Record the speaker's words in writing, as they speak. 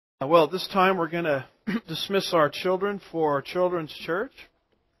Well, at this time we're going to dismiss our children for Children's Church.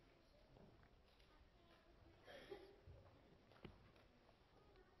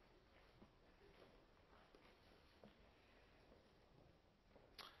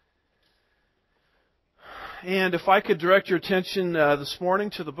 And if I could direct your attention this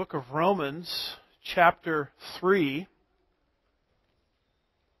morning to the book of Romans, chapter 3.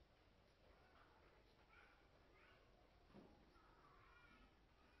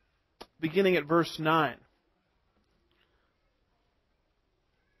 Beginning at verse 9.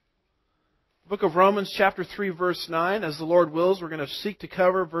 Book of Romans, chapter 3, verse 9. As the Lord wills, we're going to seek to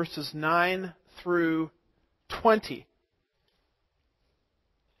cover verses 9 through 20.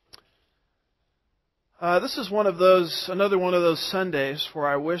 This is another one of those Sundays where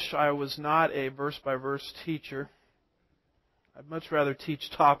I wish I was not a verse-by-verse teacher. I'd much rather teach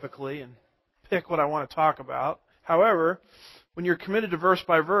topically and pick what I want to talk about. However, when you're committed to verse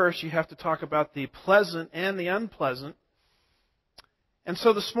by verse, you have to talk about the pleasant and the unpleasant. And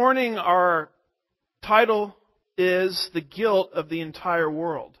so this morning our title is The Guilt of the Entire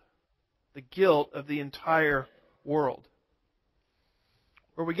World. The Guilt of the Entire World.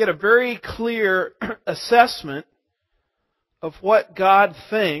 Where we get a very clear assessment of what God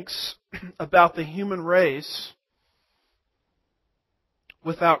thinks about the human race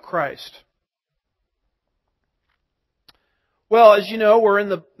without Christ. Well, as you know, we're in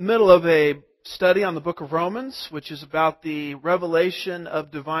the middle of a study on the book of Romans, which is about the revelation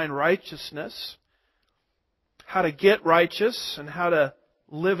of divine righteousness, how to get righteous and how to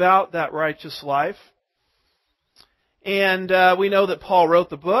live out that righteous life. And we know that Paul wrote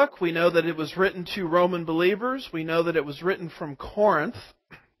the book. We know that it was written to Roman believers. We know that it was written from Corinth.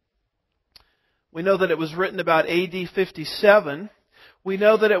 We know that it was written about AD 57. We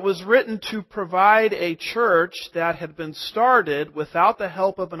know that it was written to provide a church that had been started without the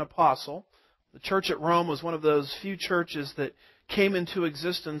help of an apostle. The church at Rome was one of those few churches that came into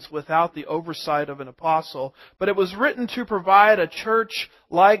existence without the oversight of an apostle. But it was written to provide a church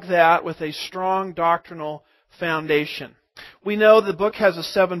like that with a strong doctrinal foundation. We know the book has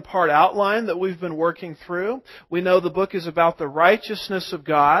a 7-part outline that we've been working through. We know the book is about the righteousness of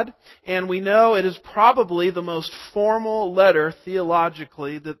God, and we know it is probably the most formal letter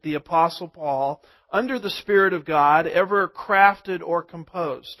theologically that the Apostle Paul, under the Spirit of God, ever crafted or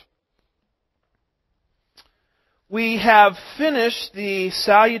composed. We have finished the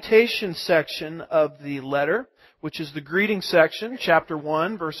salutation section of the letter, which is the greeting section, chapter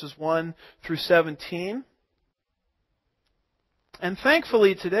 1, verses 1 through 17. And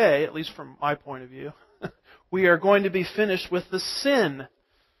thankfully today, at least from my point of view, we are going to be finished with the sin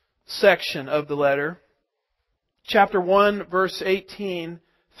section of the letter. Chapter 1, verse 18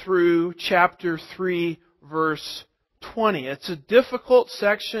 through chapter 3, verse 20. It's a difficult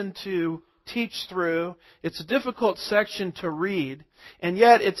section to teach through. It's a difficult section to read. And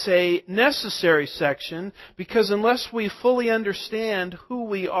yet it's a necessary section because unless we fully understand who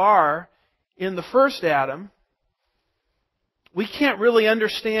we are in the first Adam, we can't really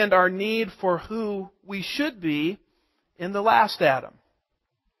understand our need for who we should be in the last Adam.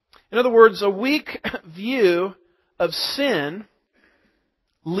 In other words, a weak view of sin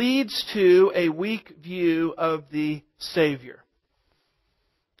leads to a weak view of the Savior.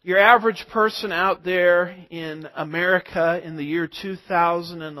 Your average person out there in America in the year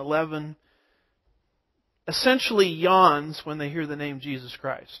 2011 essentially yawns when they hear the name Jesus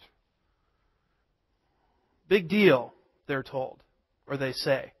Christ. Big deal, they're told, or they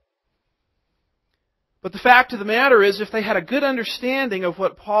say. But the fact of the matter is, if they had a good understanding of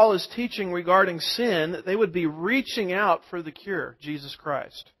what Paul is teaching regarding sin, they would be reaching out for the cure, Jesus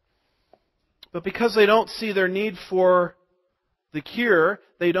Christ. But because they don't see their need for the cure,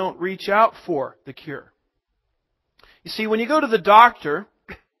 they don't reach out for the cure. You see, when you go to the doctor,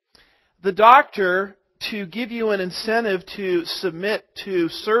 to give you an incentive to submit to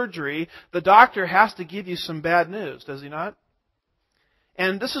surgery, the doctor has to give you some bad news, does he not?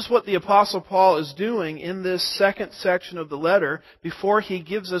 And this is what the Apostle Paul is doing in this second section of the letter. Before he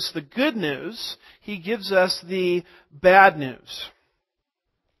gives us the good news, he gives us the bad news.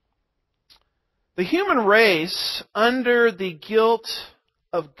 The human race, under the guilt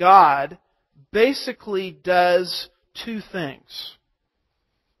of God, basically does two things.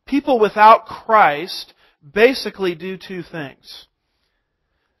 People without Christ basically do two things.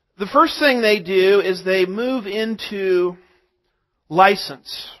 The first thing they do is they move into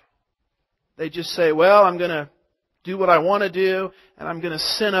license. They just say, well, I'm going to do what I want to do, and I'm going to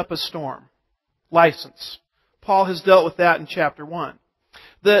sin up a storm. License. Paul has dealt with that in chapter 1.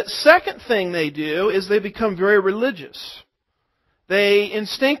 The second thing they do is they become very religious. They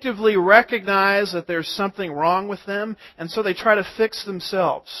instinctively recognize that there's something wrong with them, and so they try to fix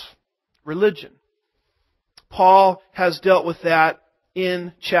themselves. Religion. Paul has dealt with that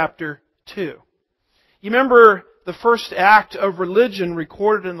in chapter 2. You remember the first act of religion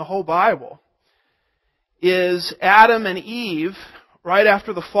recorded in the whole Bible is Adam and Eve, right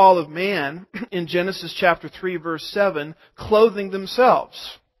after the fall of man, in Genesis chapter 3, verse 7, clothing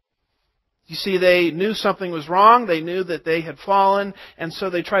themselves. You see, they knew something was wrong, they knew that they had fallen, and so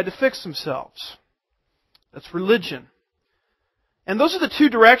they tried to fix themselves. That's religion. And those are the two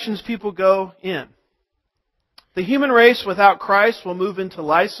directions people go in. The human race without Christ will move into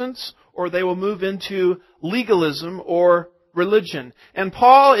license, or they will move into legalism or religion. And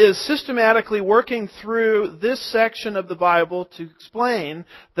Paul is systematically working through this section of the Bible to explain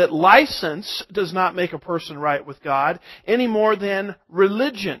that license does not make a person right with God any more than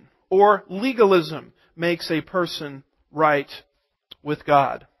religion or legalism makes a person right with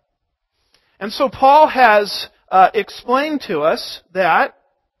God. And so Paul has explained to us that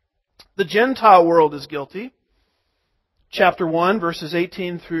the Gentile world is guilty. Chapter 1, verses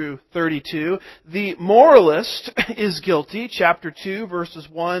 18 through 32. The moralist is guilty. Chapter 2, verses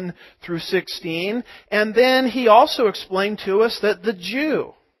 1 through 16. And then he also explained to us that the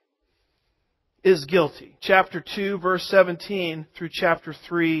Jew is guilty. Chapter 2, verse 17 through chapter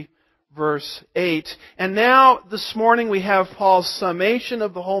 3, verse 8. And now, this morning, we have Paul's summation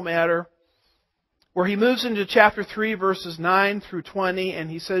of the whole matter, where he moves into chapter 3, verses 9 through 20,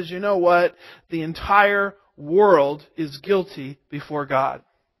 and he says, you know what? The entire world is guilty before God.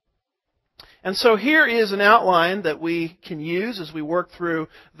 And so here is an outline that we can use as we work through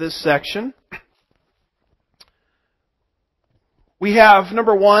this section. We have,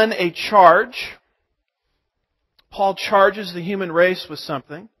 number one, a charge. Paul charges the human race with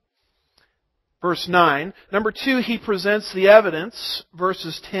something. Verse 9. Number 2, he presents the evidence.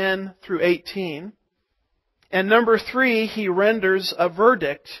 Verses 10 through 18. And number 3, he renders a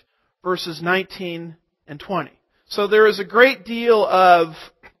verdict. Verses 19 and 20. So there is a great deal of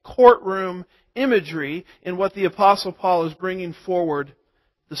courtroom imagery in what the Apostle Paul is bringing forward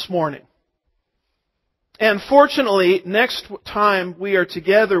this morning. And fortunately, next time we are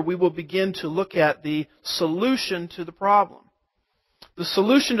together, we will begin to look at the solution to the problem. The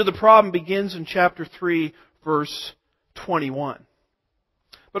solution to the problem begins in chapter 3, verse 21.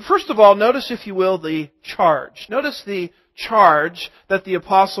 But first of all, notice, if you will, the charge. Notice the charge that the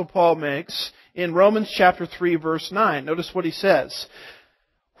Apostle Paul makes in Romans chapter 3, verse 9. Notice what he says.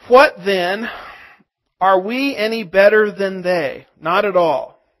 What then? Are we any better than they? Not at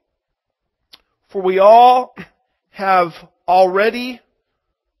all. For we all have already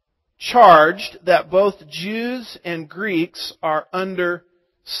charged that both Jews and Greeks are under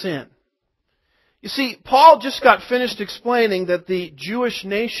sin. You see, Paul just got finished explaining that the Jewish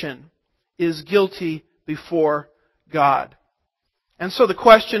nation is guilty before God. And so the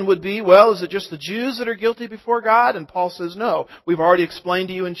question would be, well, is it just the Jews that are guilty before God? And Paul says no. We've already explained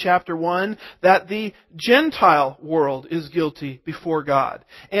to you in chapter 1 that the Gentile world is guilty before God.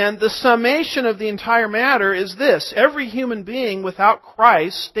 And the summation of the entire matter is this. Every human being without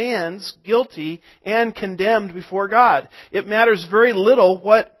Christ stands guilty and condemned before God. It matters very little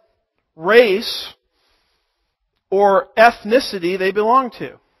what race or ethnicity they belong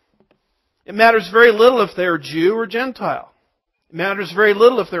to. It matters very little if they're Jew or Gentile. It matters very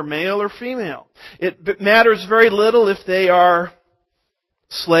little if they're male or female. It matters very little if they are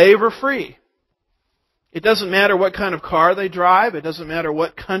slave or free. It doesn't matter what kind of car they drive. It doesn't matter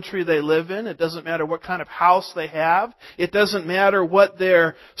what country they live in. It doesn't matter what kind of house they have. It doesn't matter what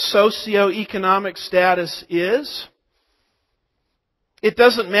their socioeconomic status is. It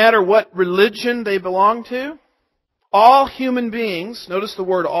doesn't matter what religion they belong to. All human beings, notice the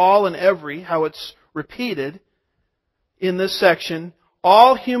word all and every, how it's repeated in this section,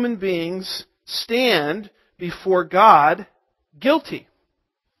 all human beings stand before God guilty.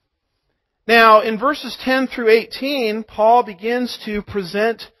 Now, in verses 10 through 18, Paul begins to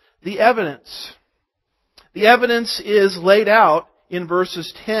present the evidence. The evidence is laid out in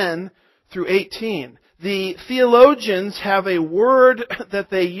verses 10 through 18. The theologians have a word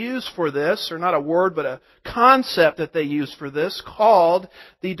that they use for this, or not a word, but a concept that they use for this, called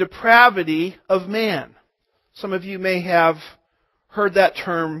the depravity of man. Some of you may have heard that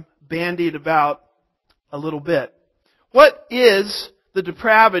term bandied about a little bit. What is the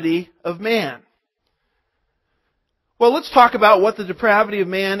depravity of man? Well, let's talk about what the depravity of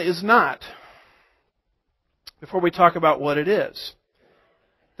man is not before we talk about what it is.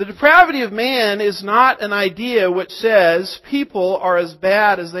 The depravity of man is not an idea which says people are as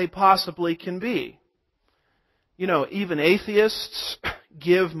bad as they possibly can be. even atheists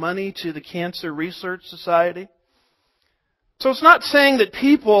give money to the Cancer Research Society. So it's not saying that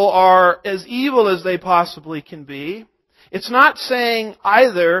people are as evil as they possibly can be. It's not saying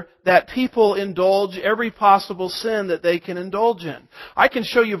either that people indulge every possible sin that they can indulge in. I can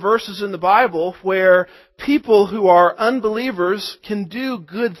show you verses in the Bible where people who are unbelievers can do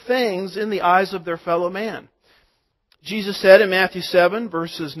good things in the eyes of their fellow man. Jesus said in Matthew 7,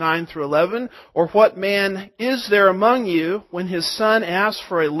 verses 9 through 11, "Or what man is there among you, when his son asks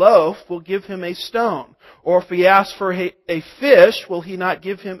for a loaf, will give him a stone? Or if he asks for a fish, he won't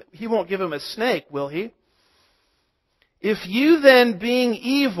give him a snake, will he? If you then, being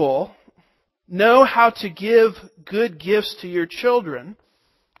evil, know how to give good gifts to your children,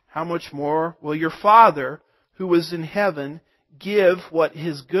 how much more will your Father, who is in heaven, give what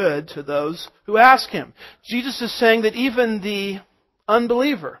is good to those who ask Him?" Jesus is saying that even the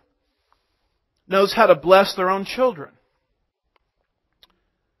unbeliever knows how to bless their own children.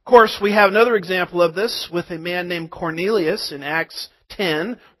 Of course, we have another example of this with a man named Cornelius in Acts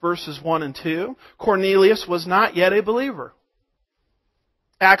 10, verses 1 and 2. Cornelius was not yet a believer.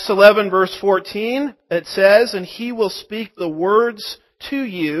 Acts 11, verse 14, it says, "And he will speak the words to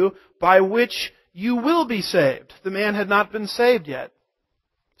you by which you will be saved." The man had not been saved yet.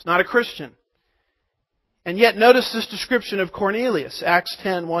 He's not a Christian. And yet notice this description of Cornelius, Acts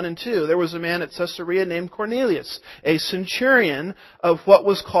 10, 1 and 2. There was a man at Caesarea named Cornelius, a centurion of what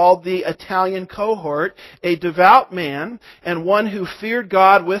was called the Italian cohort, a devout man, and one who feared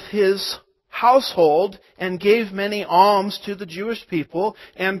God with his household and gave many alms to the Jewish people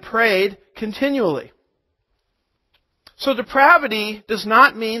and prayed continually. So depravity does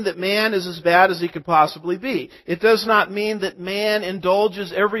not mean that man is as bad as he could possibly be. It does not mean that man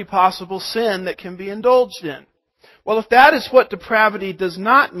indulges every possible sin that can be indulged in. Well, if that is what depravity does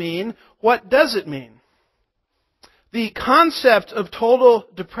not mean, what does it mean? The concept of total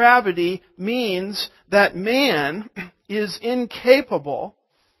depravity means that man is incapable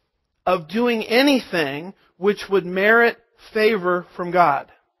of doing anything which would merit favor from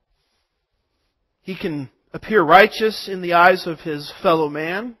God. He can appear righteous in the eyes of his fellow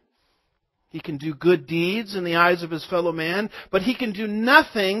man. He can do good deeds in the eyes of his fellow man, but he can do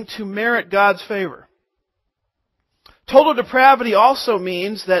nothing to merit God's favor. Total depravity also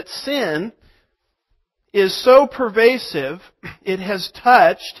means that sin is so pervasive, it has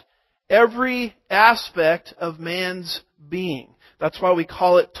touched every aspect of man's being. That's why we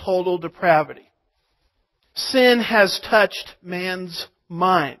call it total depravity. Sin has touched man's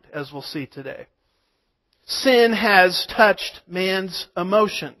mind, as we'll see today. Sin has touched man's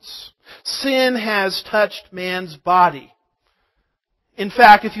emotions. Sin has touched man's body. In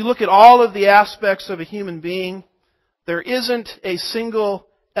fact, if you look at all of the aspects of a human being, there isn't a single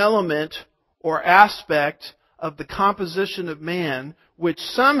element or aspect of the composition of man which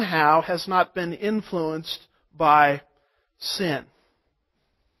somehow has not been influenced by sin.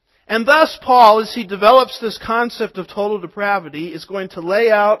 And thus, Paul, as he develops this concept of total depravity, is going to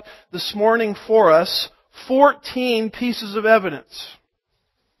lay out this morning for us 14 pieces of evidence.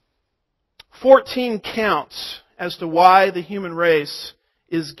 14 counts as to why the human race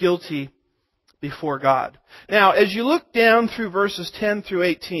is guilty before God. Now, as you look down through verses 10 through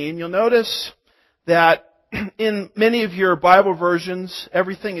 18, you'll notice that in many of your Bible versions,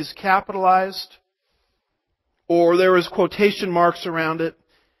 everything is capitalized, or there is quotation marks around it.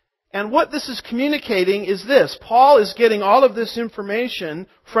 And what this is communicating is this. Paul is getting all of this information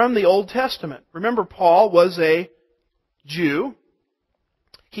from the Old Testament. Remember, Paul was a Jew.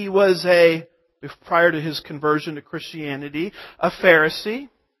 He was prior to his conversion to Christianity, a Pharisee.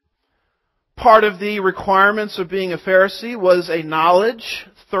 Part of the requirements of being a Pharisee was a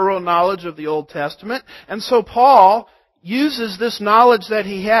thorough knowledge of the Old Testament. And so Paul uses this knowledge that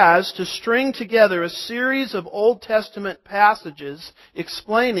he has to string together a series of Old Testament passages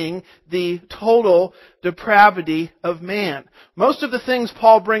explaining the total depravity of man. Most of the things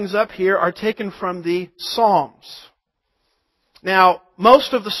Paul brings up here are taken from the Psalms. Now,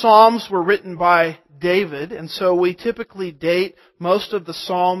 most of the Psalms were written by David, and so we typically date most of the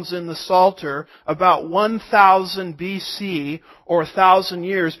Psalms in the Psalter about 1000 BC or 1,000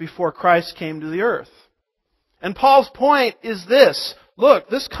 years before Christ came to the earth. And Paul's point is this. Look,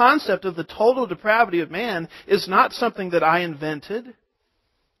 this concept of the total depravity of man is not something that I invented.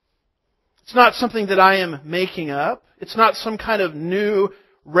 It's not something that I am making up. It's not some kind of new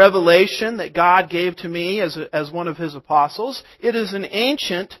revelation that God gave to me as one of His apostles. It is an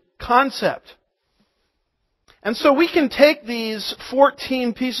ancient concept. And so we can take these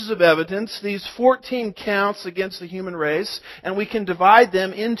 14 pieces of evidence, these 14 counts against the human race, and we can divide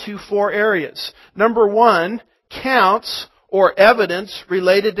them into 4 areas. Number 1, counts or evidence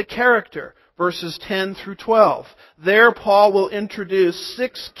related to character, verses 10 through 12. There, Paul will introduce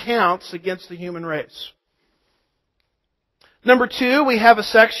 6 counts against the human race. Number 2, we have a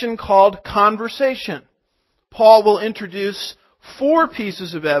section called conversation. Paul will introduce 4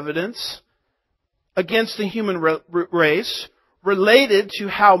 pieces of evidence against the human race related to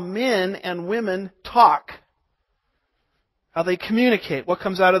how men and women talk, how they communicate, what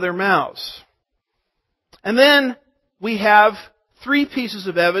comes out of their mouths. And then we have 3 pieces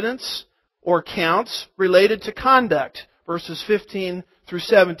of evidence or counts related to conduct, verses 15 through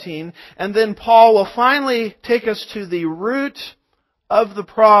 17. And then Paul will finally take us to the root of the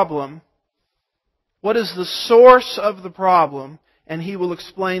problem. What is the source of the problem? And he will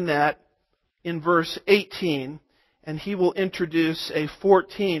explain that in verse 18. And he will introduce a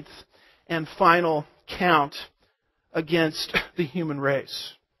 14th and final count against the human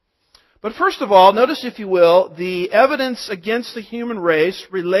race. But first of all, notice, if you will, the evidence against the human race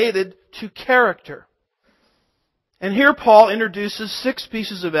related to character. And here Paul introduces 6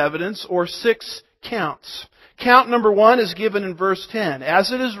 pieces of evidence, or 6 counts. Count number 1 is given in verse 10.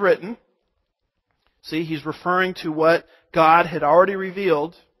 As it is written, see, he's referring to what God had already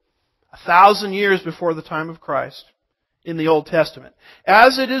revealed 1,000 years before the time of Christ in the Old Testament.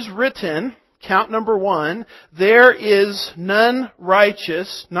 As it is written, count number 1, there is none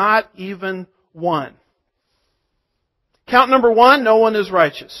righteous, not even one. Count number 1, no one is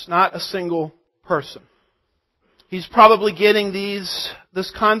righteous, not a single person. He's probably getting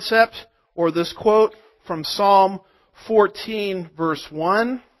this concept or this quote from Psalm 14 verse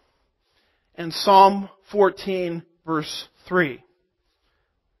 1 and Psalm 14 verse 3.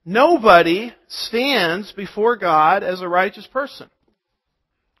 Nobody stands before God as a righteous person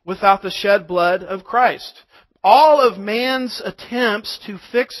without the shed blood of Christ. All of man's attempts to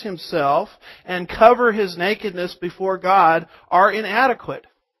fix himself and cover his nakedness before God are inadequate.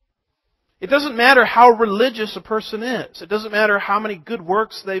 It doesn't matter how religious a person is. It doesn't matter how many good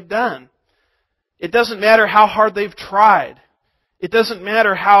works they've done. It doesn't matter how hard they've tried. It doesn't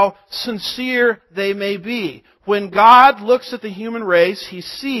matter how sincere they may be. When God looks at the human race, He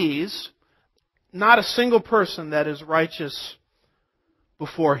sees not a single person that is righteous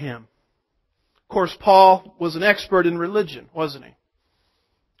before Him. Of course, Paul was an expert in religion, wasn't he?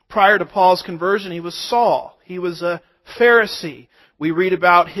 Prior to Paul's conversion, he was Saul. He was a Pharisee. We read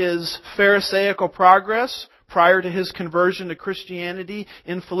about his Pharisaical progress prior to his conversion to Christianity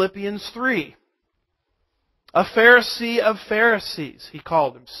in Philippians 3. A Pharisee of Pharisees, he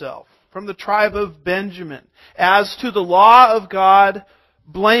called himself, from the tribe of Benjamin. As to the law of God,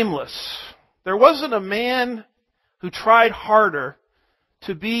 blameless. There wasn't a man who tried harder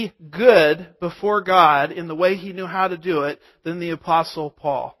to be good before God in the way he knew how to do it than the Apostle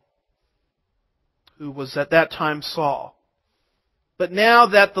Paul, who was at that time Saul. But now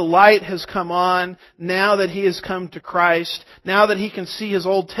that the light has come on, now that he has come to Christ, now that he can see his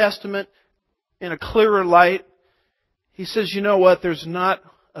Old Testament in a clearer light, he says, you know what, there's not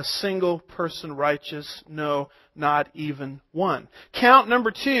a single person righteous, no, not even one. Count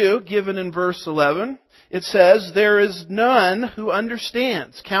number 2, given in verse 11, it says, there is none who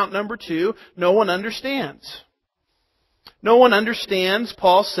understands. Count number 2, no one understands. No one understands,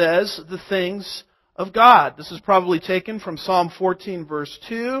 Paul says, the things of God. This is probably taken from Psalm 14 verse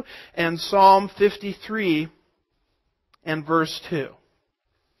 2 and Psalm 53 and verse 2.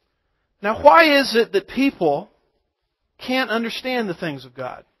 Now, why is it that people can't understand the things of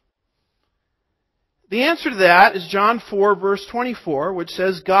God? The answer to that is John 4 verse 24, which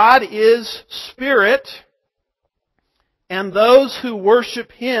says, God is Spirit, and those who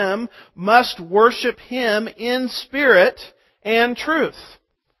worship Him must worship Him in spirit and truth.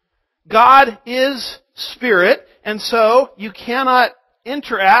 God is Spirit, and so you cannot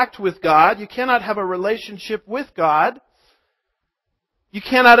interact with God, you cannot have a relationship with God, you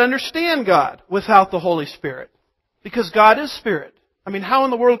cannot understand God without the Holy Spirit, because God is Spirit. I mean, how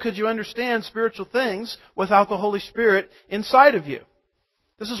in the world could you understand spiritual things without the Holy Spirit inside of you?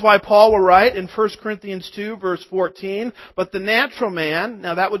 This is why Paul will write in 1 Corinthians 2, verse 14, but the natural man,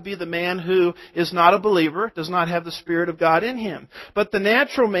 now that would be the man who is not a believer, does not have the Spirit of God in him. But the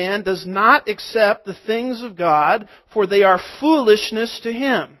natural man does not accept the things of God, for they are foolishness to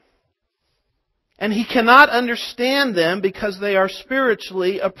him. And he cannot understand them because they are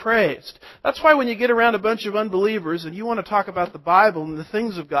spiritually appraised. That's why when you get around a bunch of unbelievers and you want to talk about the Bible and the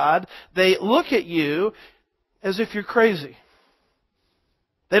things of God, they look at you as if you're crazy.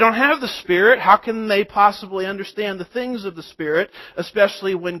 They don't have the Spirit. How can they possibly understand the things of the Spirit,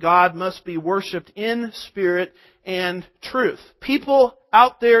 especially when God must be worshipped in spirit and truth? People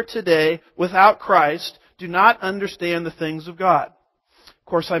out there today without Christ do not understand the things of God. Of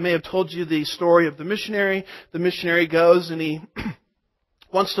course, I may have told you the story of the missionary. The missionary goes and he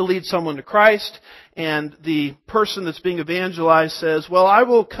wants to lead someone to Christ, and the person that's being evangelized says, well, I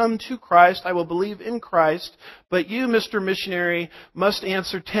will come to Christ, I will believe in Christ, but you, Mr. Missionary, must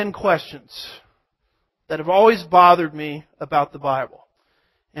answer 10 questions that have always bothered me about the Bible.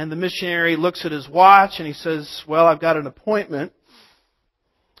 And the missionary looks at his watch and he says, well, I've got an appointment,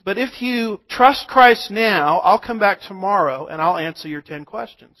 but if you trust Christ now, I'll come back tomorrow and I'll answer your 10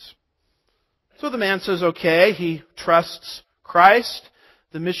 questions. So the man says, okay, he trusts Christ.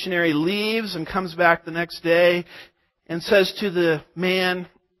 The missionary leaves and comes back the next day and says to the man,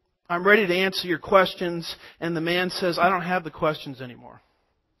 I'm ready to answer your questions. And the man says, I don't have the questions anymore.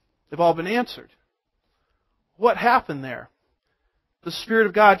 They've all been answered. What happened there? The Spirit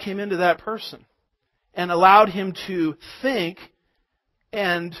of God came into that person and allowed him to think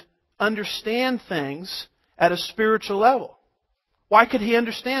and understand things at a spiritual level. Why could he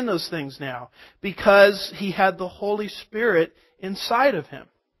understand those things now? Because he had the Holy Spirit inside of him.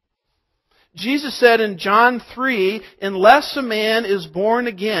 Jesus said in John 3, unless a man is born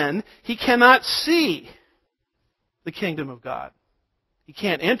again, he cannot see the kingdom of God. He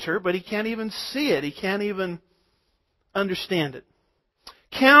can't enter, but he can't even see it. He can't even understand it.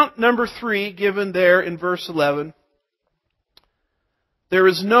 Count number 3 given there in verse 11. There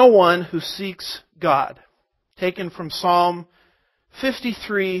is no one who seeks God. Taken from Psalm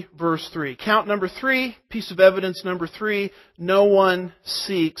 53, verse 3. Count number 3, piece of evidence number 3, no one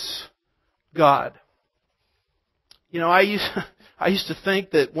seeks God. You know, I used to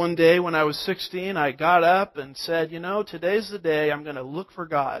think that one day when I was 16, I got up and said, you know, today's the day I'm going to look for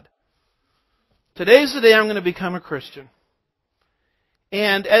God. Today's the day I'm going to become a Christian.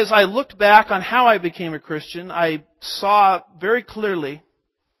 And as I looked back on how I became a Christian, I saw very clearly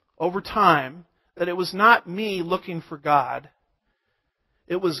over time that it was not me looking for God.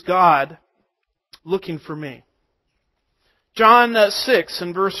 It was God looking for me. John 6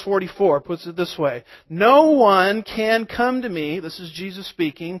 and verse 44 puts it this way. No one can come to me, this is Jesus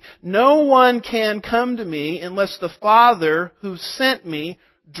speaking, no one can come to me unless the Father who sent me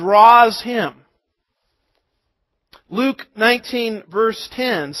draws him. Luke 19 verse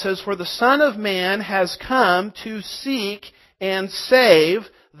 10 says, for the Son of Man has come to seek and save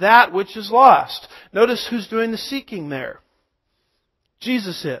that which is lost. Notice who's doing the seeking there.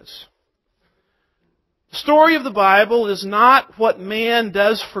 Jesus is. The story of the Bible is not what man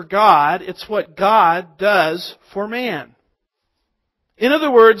does for God, it's what God does for man. In other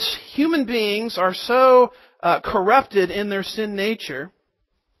words, human beings are so corrupted in their sin nature,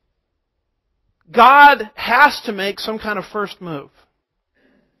 God has to make some kind of first move.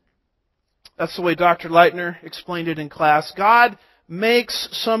 That's the way Dr. Leitner explained it in class. God makes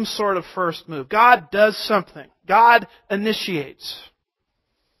some sort of first move. God does something. God initiates.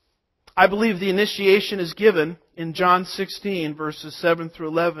 I believe the initiation is given in John 16, verses 7 through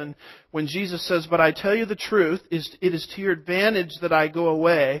 11, when Jesus says, but I tell you the truth, it is to your advantage that I go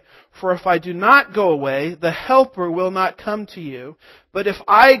away, for if I do not go away, the Helper will not come to you. But if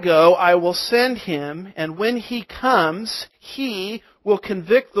I go, I will send him, and when he comes, he will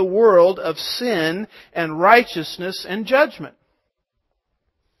convict the world of sin and righteousness and judgment.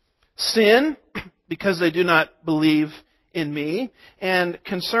 Sin, because they do not believe in me, and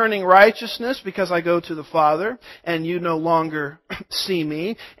concerning righteousness, because I go to the Father, and you no longer see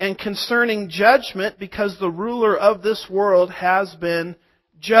me, and concerning judgment, because the ruler of this world has been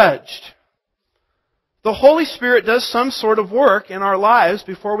judged. The Holy Spirit does some sort of work in our lives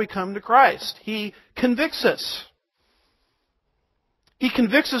before we come to Christ. He convicts us. He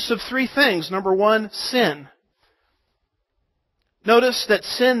convicts us of 3 things. Number 1, sin. Notice that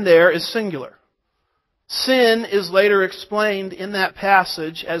sin there is singular. Sin is later explained in that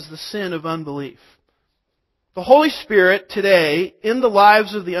passage as the sin of unbelief. The Holy Spirit today, in the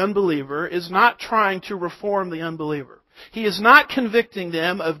lives of the unbeliever, is not trying to reform the unbeliever. He is not convicting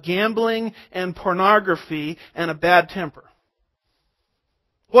them of gambling and pornography and a bad temper.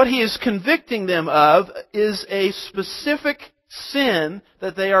 What He is convicting them of is a specific sin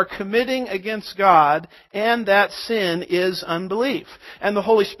that they are committing against God, and that sin is unbelief. And the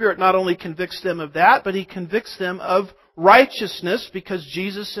Holy Spirit not only convicts them of that, but He convicts them of righteousness because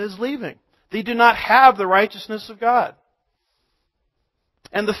Jesus is leaving. They do not have the righteousness of God.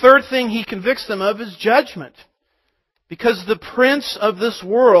 And the third thing He convicts them of is judgment, because the prince of this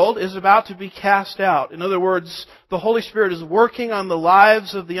world is about to be cast out. In other words, the Holy Spirit is working on the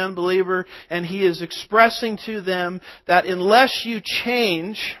lives of the unbeliever, and He is expressing to them that unless you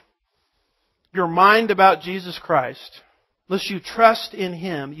change your mind about Jesus Christ, unless you trust in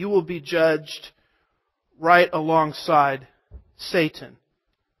Him, you will be judged right alongside Satan.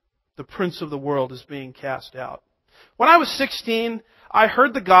 The prince of the world is being cast out. When I was 16, I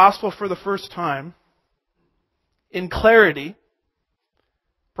heard the gospel for the first time in clarity.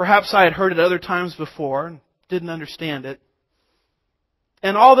 Perhaps I had heard it other times before and didn't understand it.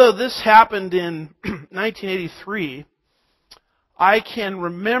 And although this happened in 1983, I can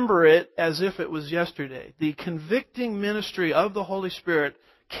remember it as if it was yesterday. The convicting ministry of the Holy Spirit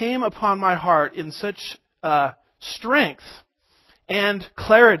came upon my heart in such strength and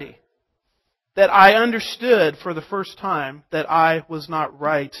clarity that I understood for the first time that I was not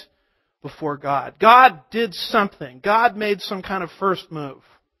right before God. God did something. God made some kind of first move.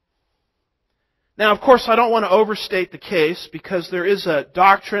 Now, of course, I don't want to overstate the case because there is a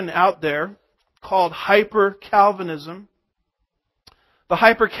doctrine out there called hyper-Calvinism. The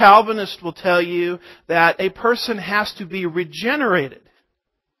hyper-Calvinist will tell you that a person has to be regenerated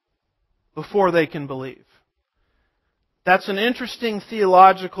before they can believe. That's an interesting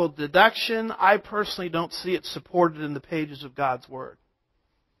theological deduction. I personally don't see it supported in the pages of God's Word.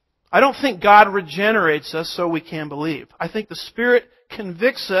 I don't think God regenerates us so we can believe. I think the Spirit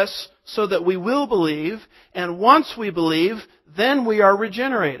convicts us so that we will believe, and once we believe, then we are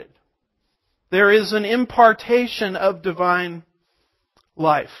regenerated. There is an impartation of divine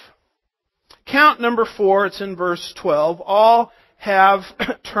life. Count number 4, it's in verse 12. All have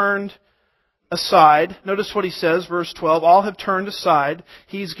turned aside. Notice what he says, verse 12. All have turned aside.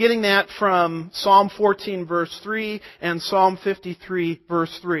 He's getting that from Psalm 14, verse 3, and Psalm 53,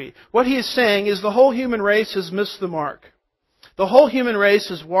 verse 3. What he is saying is the whole human race has missed the mark. The whole human race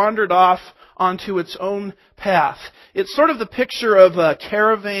has wandered off onto its own path. It's sort of the picture of a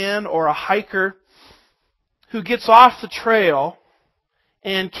caravan or a hiker who gets off the trail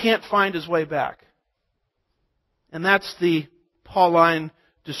and can't find his way back. And that's the Pauline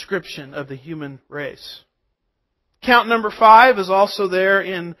description of the human race. Count number 5 is also there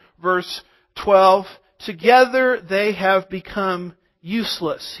in verse 12. Together they have become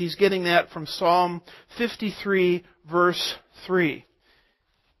useless. He's getting that from Psalm 53, verse 3.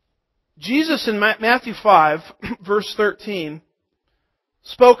 Jesus in Matthew 5, verse 13,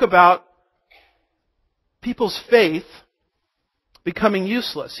 spoke about people's faith becoming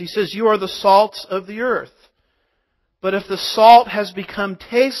useless. He says, "You are the salt of the earth. But if the salt has become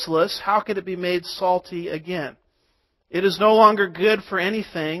tasteless, how could it be made salty again? It is no longer good for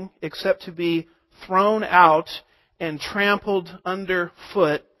anything except to be thrown out and trampled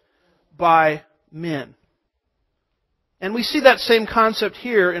underfoot by men." And we see that same concept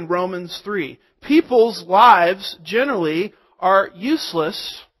here in Romans 3. People's lives generally are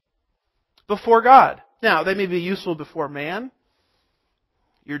useless before God. Now, they may be useful before man.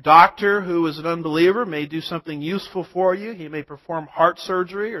 Your doctor, who is an unbeliever, may do something useful for you. He may perform heart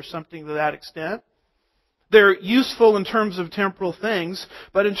surgery or something to that extent. They're useful in terms of temporal things,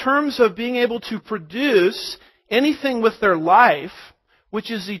 but in terms of being able to produce anything with their life, which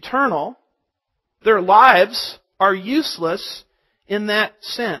is eternal, their lives are useless in that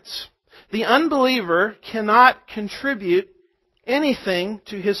sense. The unbeliever cannot contribute anything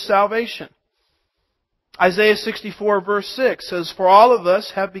to his salvation. Isaiah 64 verse 6 says, "For all of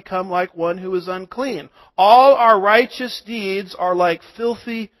us have become like one who is unclean. All our righteous deeds are like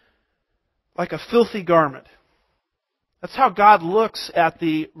a filthy garment." That's how God looks at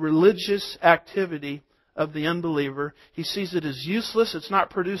the religious activity of the unbeliever. He sees it as useless. It's not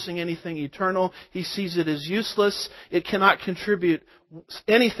producing anything eternal. He sees it as useless. It cannot contribute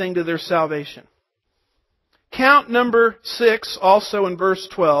anything to their salvation. Count number 6, also in verse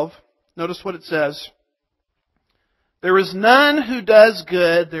 12. Notice what it says. "There is none who does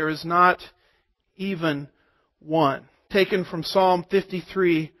good, there is not even one." Taken from Psalm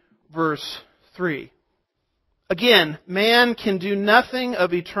 53, verse 3. Again, man can do nothing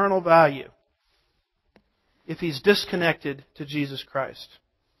of eternal value if he's disconnected to Jesus Christ.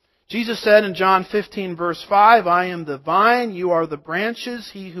 Jesus said in John 15, verse 5, "I am the vine, you are the branches.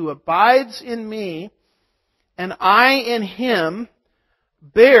 He who abides in me, and I in him,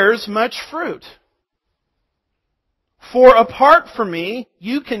 bears much fruit. For apart from me,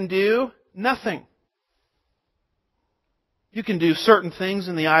 you can do nothing." You can do certain things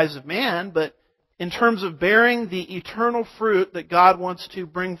in the eyes of man, but in terms of bearing the eternal fruit that God wants to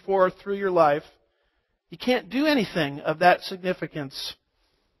bring forth through your life, you can't do anything of that significance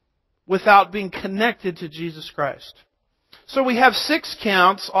without being connected to Jesus Christ. So we have 6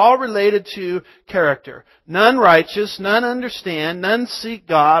 counts, all related to character. None righteous, none understand, none seek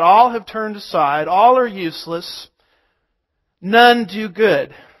God, all have turned aside, all are useless, none do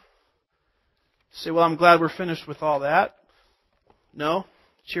good. You say, "Well, I'm glad we're finished with all that." No,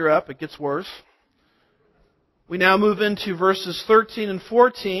 cheer up, it gets worse. We now move into verses 13 and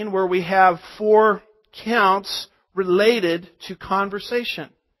 14, where we have 4 counts related to conversation.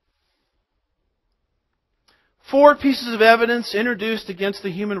 4 pieces of evidence introduced against the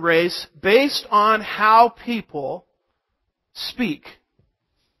human race based on how people speak,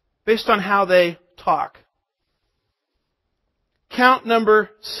 based on how they talk. Count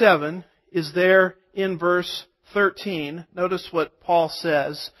number 7 is there in verse 13. Notice what Paul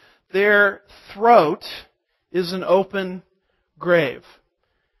says. Their throat is an open grave.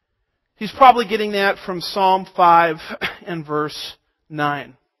 He's probably getting that from Psalm 5 and verse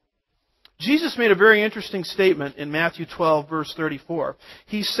 9. Jesus made a very interesting statement in Matthew 12, verse 34.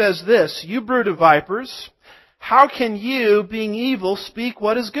 He says this, "You brood of vipers, how can you, being evil, speak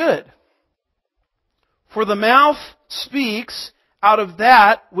what is good? For the mouth speaks out of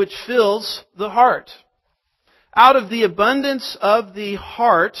that which fills the heart. Out of the abundance of the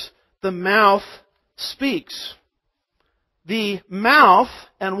heart, the mouth speaks." The mouth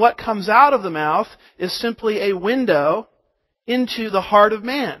and what comes out of the mouth is simply a window into the heart of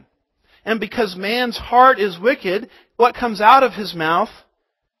man. And because man's heart is wicked, what comes out of his mouth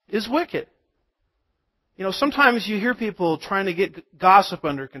is wicked. You know, sometimes you hear people trying to get gossip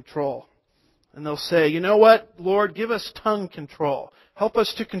under control. And they'll say, "You know what, Lord, give us tongue control. Help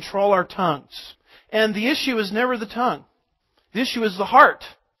us to control our tongues." And the issue is never the tongue. The issue is the heart.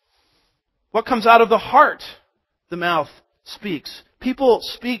 What comes out of the heart, the mouth speaks. People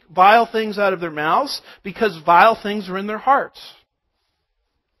speak vile things out of their mouths because vile things are in their hearts.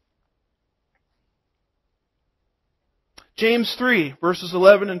 James 3, verses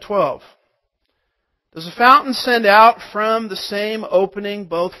 11 and 12. "Does a fountain send out from the same opening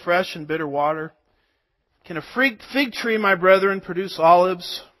both fresh and bitter water? Can a fig tree, my brethren, produce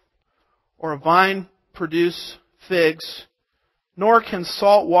olives, or a vine produce figs? Nor can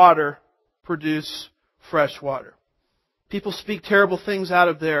salt water produce fresh water." People speak terrible things out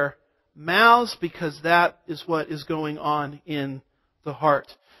of their mouths because that is what is going on in the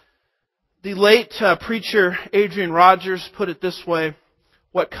heart. The late preacher Adrian Rogers put it this way,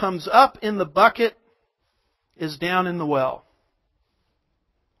 "What comes up in the bucket is down in the well."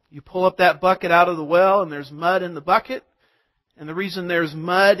 You pull up that bucket out of the well and there's mud in the bucket. And the reason there's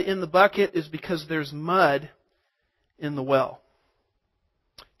mud in the bucket is because there's mud in the well.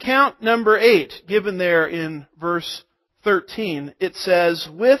 Count number 8, given there in verse 13. It says,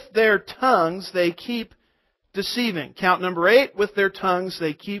 "With their tongues they keep deceiving." Count number 8, "With their tongues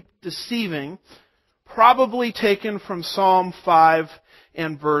they keep deceiving." Probably taken from Psalm 5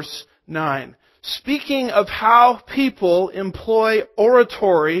 and verse 9. Speaking of how people employ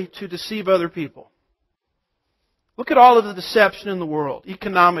oratory to deceive other people. Look at all of the deception in the world.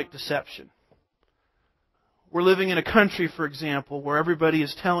 Economic deception. We're living in a country, for example, where everybody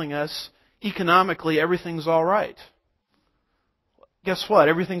is telling us economically everything's all right. Guess what?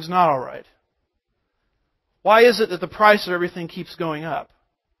 Everything's not all right. Why is it that the price of everything keeps going up?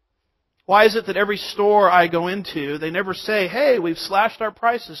 Why is it that every store I go into, they never say, "Hey, we've slashed our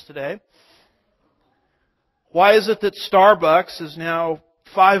prices today"? Why is it that Starbucks is now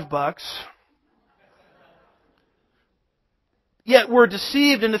 $5? Yet we're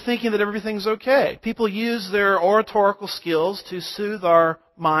deceived into thinking that everything's okay. People use their oratorical skills to soothe our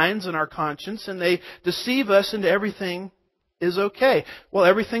minds and our conscience, and they deceive us into everything is okay. Well,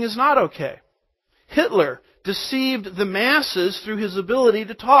 everything is not okay. Hitler deceived the masses through his ability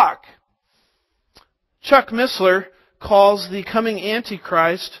to talk. Chuck Missler calls the coming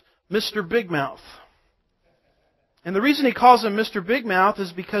Antichrist Mr. Big Mouth. And the reason he calls him Mr. Big Mouth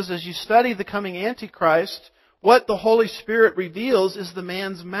is because as you study the coming Antichrist, what the Holy Spirit reveals is the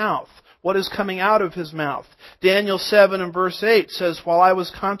man's mouth. What is coming out of his mouth. Daniel 7 and verse 8 says, "While I was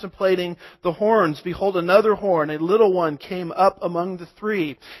contemplating the horns, behold another horn, a little one, came up among the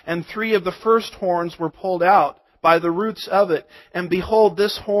 3. And 3 of the first horns were pulled out by the roots of it. And behold,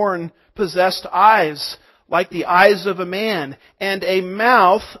 this horn possessed eyes like the eyes of a man, and a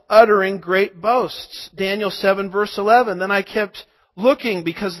mouth uttering great boasts." Daniel 7 verse 11, "Then I kept looking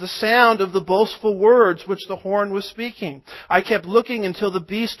because the sound of the boastful words which the horn was speaking. I kept looking until the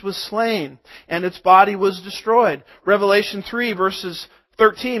beast was slain and its body was destroyed." Revelation 3 verses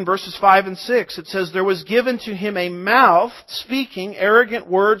 13, verses 5 and 6, it says, "There was given to him a mouth speaking arrogant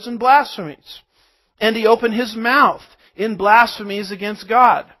words and blasphemies. And he opened his mouth in blasphemies against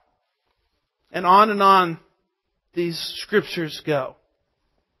God." And on these scriptures go.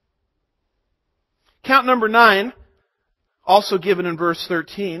 Count number 9. Also given in verse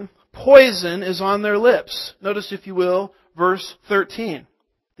 13, "Poison is on their lips." Notice, if you will, verse 13,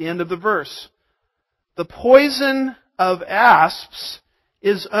 the end of the verse. "The poison of asps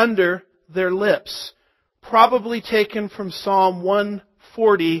is under their lips." probably taken from Psalm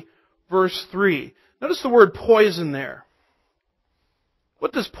 140, verse 3. Notice the word poison there.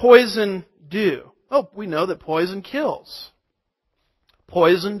 What does poison do? Oh, we know that poison kills.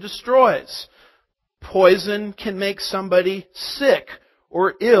 Poison destroys. Poison can make somebody sick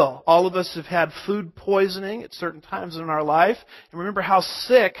or ill. All of us have had food poisoning at certain times in our life. And remember how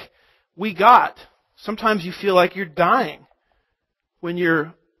sick we got. Sometimes you feel like you're dying when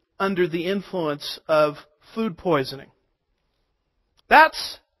you're under the influence of food poisoning.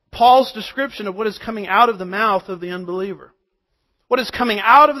 That's Paul's description of what is coming out of the mouth of the unbeliever. What is coming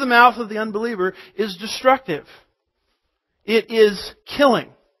out of the mouth of the unbeliever is destructive. It is killing.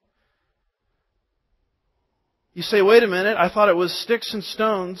 You say, wait a minute, I thought it was sticks and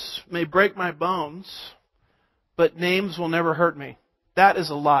stones may break my bones, but names will never hurt me. That is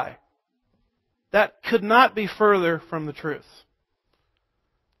a lie. That could not be further from the truth.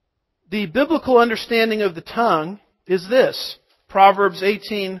 The biblical understanding of the tongue is this. Proverbs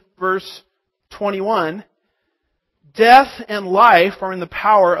 18, verse 21. Death and life are in the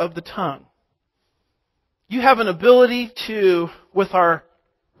power of the tongue. You have an ability to, with our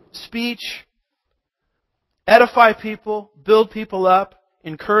speech, edify people, build people up,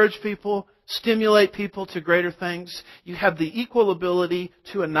 encourage people, stimulate people to greater things. You have the equal ability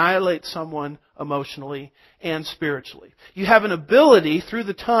to annihilate someone emotionally and spiritually. You have an ability through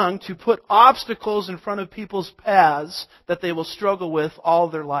the tongue to put obstacles in front of people's paths that they will struggle with all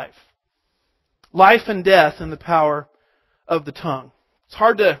their life. Life and death in the power of the tongue. It's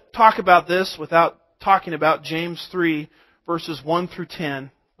hard to talk about this without talking about James 3, verses 1 through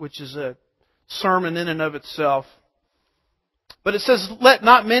 10, which is a sermon in and of itself. But it says, let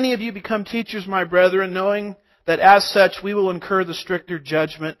not many of you become teachers, my brethren, knowing that as such we will incur the stricter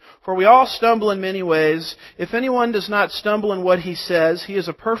judgment. For we all stumble in many ways. If anyone does not stumble in what he says, he is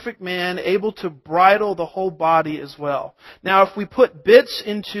a perfect man, able to bridle the whole body as well. Now if we put bits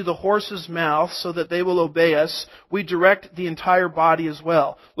into the horse's mouth so that they will obey us, we direct the entire body as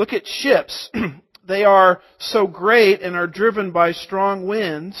well. Look at ships. They are so great and are driven by strong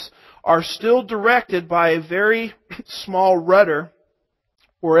winds, are still directed by a very small rudder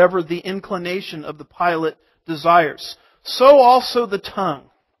wherever the inclination of the pilot desires. So also the tongue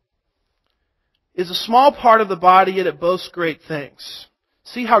is a small part of the body, yet it boasts great things.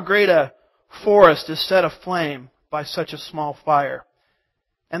 See how great a forest is set aflame by such a small fire.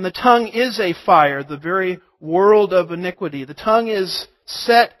 And the tongue is a fire, the very world of iniquity. The tongue is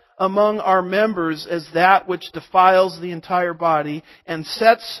set among our members as that which defiles the entire body and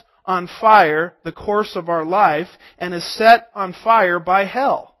sets on fire the course of our life and is set on fire by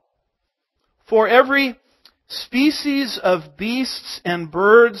hell. For every species of beasts and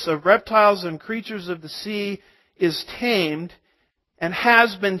birds, of reptiles and creatures of the sea is tamed and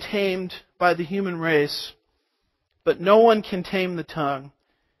has been tamed by the human race, but no one can tame the tongue.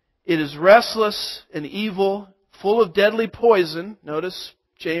 It is restless and evil, full of deadly poison. Notice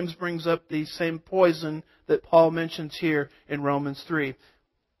James brings up the same poison that Paul mentions here in Romans 3.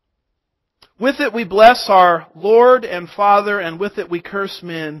 With it we bless our Lord and Father, and with it we curse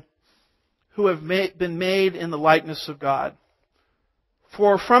men who have been made in the likeness of God.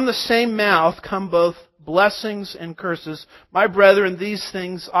 For from the same mouth come both blessings and curses. My brethren, these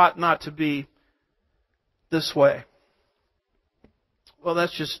things ought not to be this way. Well,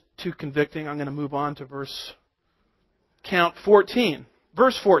 that's just too convicting. I'm going to move on to verse 14.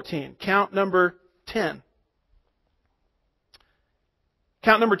 Verse 14, count number 10.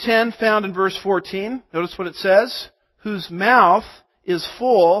 Count number 10 found in verse 14. Notice what it says. Whose mouth is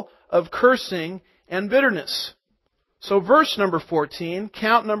full of cursing and bitterness. So verse number 14,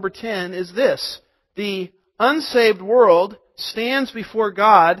 count number 10 is this. The unsaved world stands before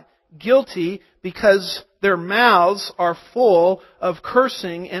God guilty because their mouths are full of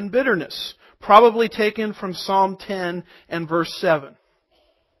cursing and bitterness. Probably taken from Psalm 10 and verse 7.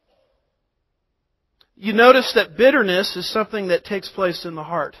 You notice that bitterness is something that takes place in the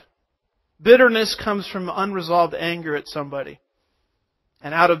heart. Bitterness comes from unresolved anger at somebody.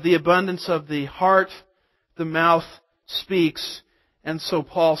 And out of the abundance of the heart, the mouth speaks. And so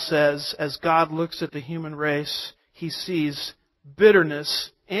Paul says, as God looks at the human race, He sees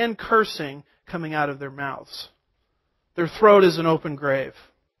bitterness and cursing coming out of their mouths. Their throat is an open grave.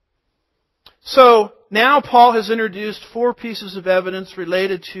 So now Paul has introduced 4 pieces of evidence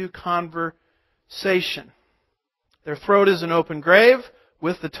related to conversation. Their throat is an open grave.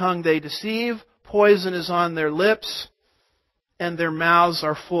 With the tongue they deceive. Poison is on their lips. And their mouths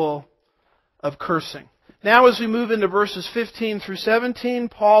are full of cursing. Now as we move into verses 15 through 17,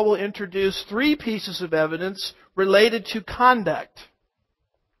 Paul will introduce 3 pieces of evidence related to conduct.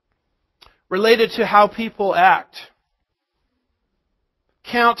 related to how people act.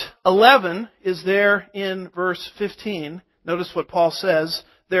 Count 11 is there in verse 15. Notice what Paul says.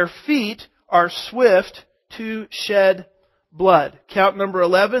 Their feet are swift to shed blood. Count number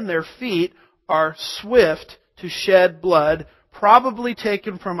 11, their feet are swift to shed blood, probably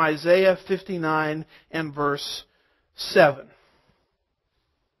taken from Isaiah 59 and verse 7.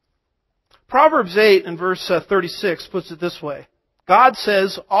 Proverbs 8 and verse 36 puts it this way. God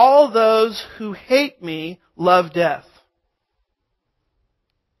says, all those who hate me love death.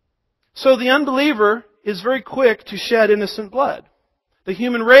 So the unbeliever is very quick to shed innocent blood. The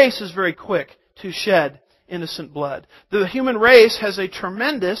human race is very quick to shed innocent blood. The human race has a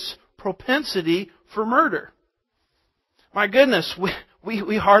tremendous propensity for murder. My goodness,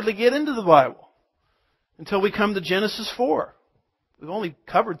 we hardly get into the Bible until we come to Genesis 4. We've only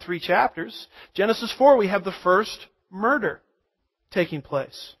covered 3 chapters. Genesis 4, we have the first murder taking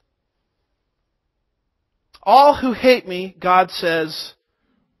place. All who hate me, God says,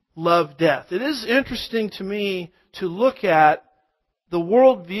 love death. It is interesting to me to look at the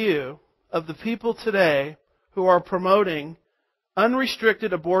worldview of the people today who are promoting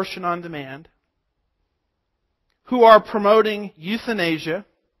unrestricted abortion on demand, who are promoting euthanasia,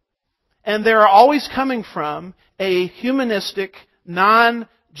 and they're always coming from a humanistic,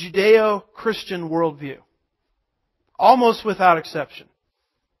 non-Judeo-Christian worldview. Almost without exception.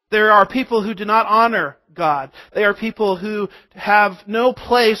 There are people who do not honor God. They are people who have no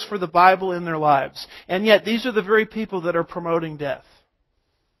place for the Bible in their lives. And yet these are the very people that are promoting death.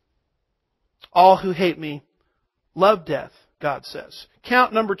 All who hate me love death, God says.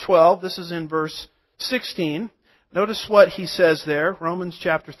 Count number 12. This is in verse 16. Notice what he says there. Romans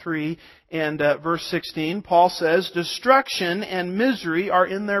chapter 3 and verse 16. Paul says, destruction and misery are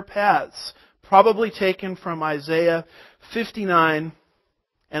in their paths. Probably taken from Isaiah 59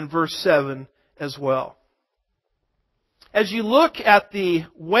 and verse 7 as well. As you look at the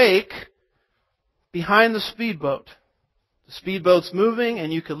wake behind the speedboat moving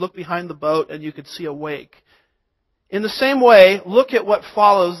and you could look behind the boat and you could see a wake. In the same way, look at what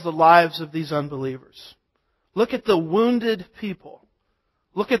follows the lives of these unbelievers. Look at the wounded people.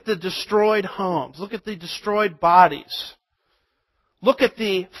 Look at the destroyed homes. Look at the destroyed bodies. Look at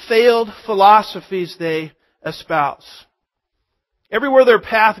the failed philosophies they espouse. Everywhere their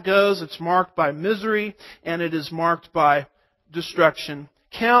path goes, it's marked by misery and it is marked by destruction.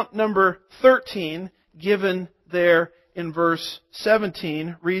 Count number 13, given there in verse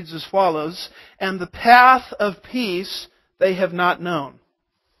 17, reads as follows, and the path of peace they have not known.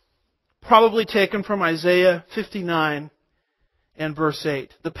 Probably taken from Isaiah 59 and verse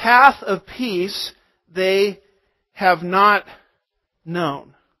 8. The path of peace they have not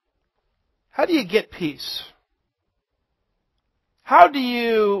known. How do you get peace? How do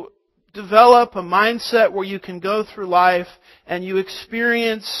you develop a mindset where you can go through life and you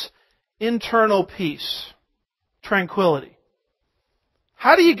experience internal peace, tranquility?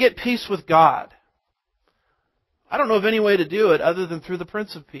 How do you get peace with God? I don't know of any way to do it other than through the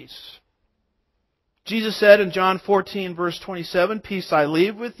Prince of Peace. Jesus said in John 14, verse 27, peace I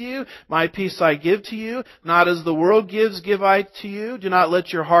leave with you, my peace I give to you. Not as the world gives, give I to you. Do not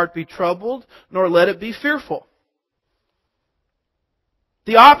let your heart be troubled, nor let it be fearful.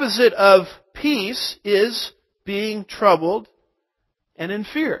 The opposite of peace is being troubled and in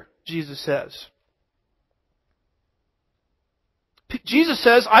fear, Jesus says. Jesus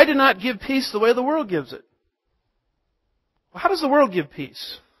says, I do not give peace the way the world gives it. Well, how does the world give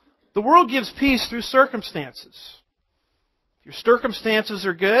peace? The world gives peace through circumstances. If your circumstances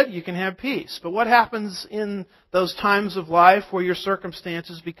are good, you can have peace. But what happens in those times of life where your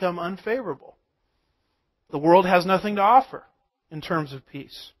circumstances become unfavorable? The world has nothing to offer in terms of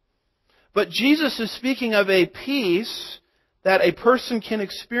peace. But Jesus is speaking of a peace that a person can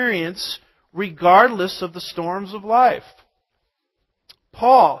experience regardless of the storms of life.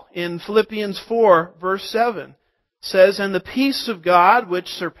 Paul, in Philippians 4, verse 7, says, and the peace of God, which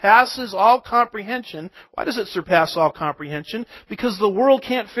surpasses all comprehension. Why does it surpass all comprehension? Because the world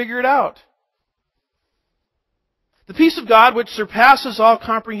can't figure it out. The peace of God, which surpasses all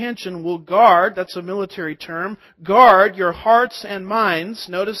comprehension, will guard, that's a military term, guard your hearts and minds,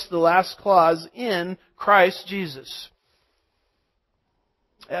 notice the last clause, in Christ Jesus.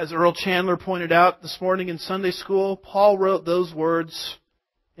 As Earl Chandler pointed out this morning in Sunday school, Paul wrote those words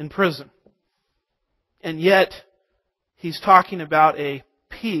in prison. And yet, he's talking about a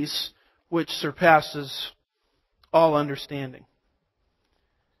peace which surpasses all understanding.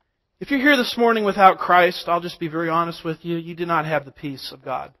 If you're here this morning without Christ, I'll just be very honest with you, you do not have the peace of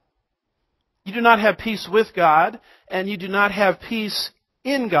God. You do not have peace with God, and you do not have peace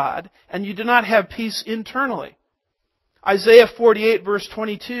in God, and you do not have peace internally. Isaiah 48 verse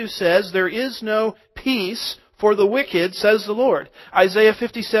 22 says, "There is no peace for the wicked, says the Lord." Isaiah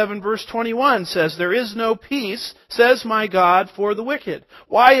 57 verse 21 says, "There is no peace, says my God, for the wicked."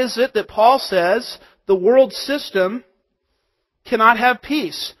 Why is it that Paul says the world system cannot have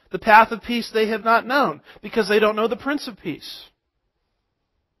peace? The path of peace they have not known, because they don't know the Prince of Peace.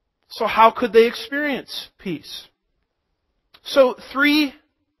 So how could they experience peace? So 3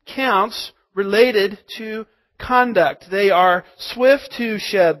 counts related to conduct. They are swift to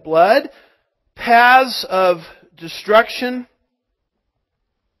shed blood, paths of destruction.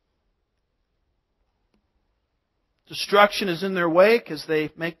 Destruction is in their wake as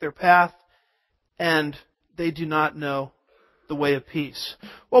they make their path, and they do not know the way of peace.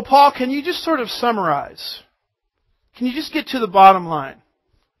 Well, Paul, can you just sort of summarize? Can you just get to the bottom line?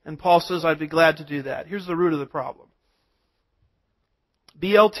 And Paul says, I'd be glad to do that. Here's the root of the problem.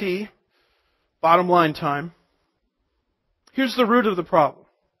 BLT, bottom line time. Here's the root of the problem.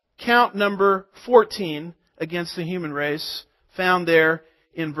 Count number 14 against the human race, found there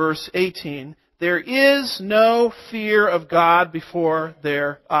in verse 18. There is no fear of God before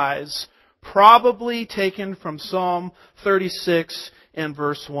their eyes. Probably taken from Psalm 36 and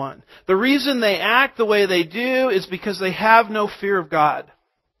verse 1. The reason they act the way they do is because they have no fear of God.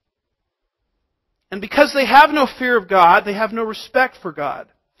 And because they have no fear of God, they have no respect for God.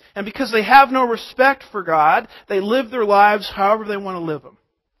 And because they have no respect for God, they live their lives however they want to live them.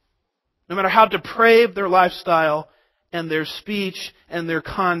 No matter how depraved their lifestyle and their speech and their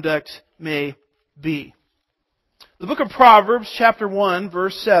conduct may be. The book of Proverbs, chapter 1,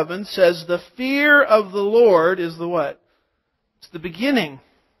 verse 7 says, "The fear of the Lord is the what? It's the beginning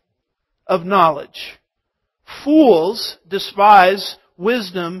of knowledge. Fools despise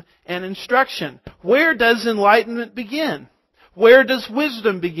wisdom and instruction." Where does enlightenment begin? Where does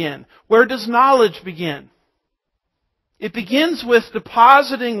wisdom begin? Where does knowledge begin? It begins with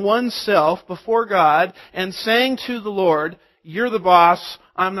depositing oneself before God and saying to the Lord, "You're the boss,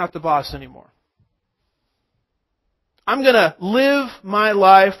 I'm not the boss anymore. I'm going to live my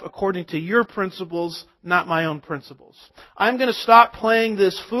life according to your principles, not my own principles. I'm going to stop playing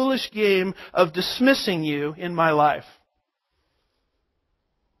this foolish game of dismissing you in my life."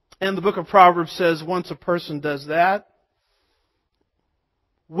 And the book of Proverbs says once a person does that,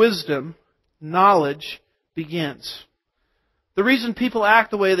 wisdom, knowledge begins. The reason people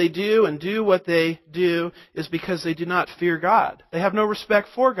act the way they do and do what they do is because they do not fear God. They have no respect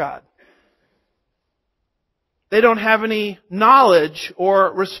for God. They don't have any knowledge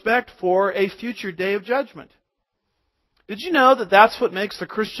or respect for a future day of judgment. Did you know that that's what makes the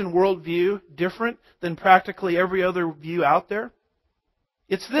Christian worldview different than practically every other view out there?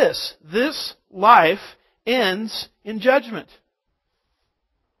 It's this. This life ends in judgment.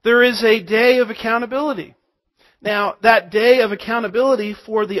 There is a day of accountability. Now, that day of accountability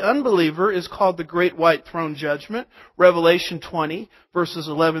for the unbeliever is called the Great White Throne Judgment, Revelation 20, verses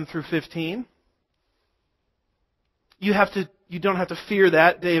 11 through 15. You don't have to fear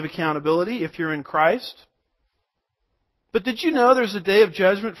that day of accountability if you're in Christ. But did you know there's a day of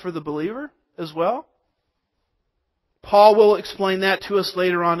judgment for the believer as well? Paul will explain that to us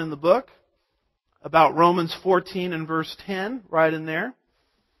later on in the book, about Romans 14 and verse 10, right in there,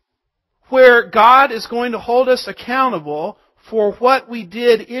 where God is going to hold us accountable for what we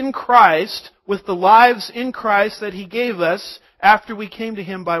did in Christ with the lives in Christ that He gave us after we came to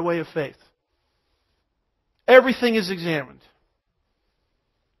Him by way of faith. Everything is examined.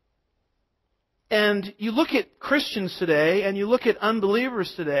 And you look at Christians today and you look at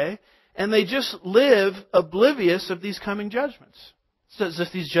unbelievers today, and they just live oblivious of these coming judgments. It's as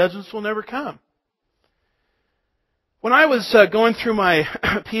if these judgments will never come. When I was going through my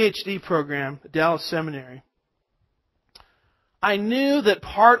PhD program at Dallas Seminary, I knew that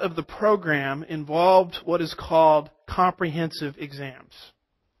part of the program involved what is called comprehensive exams.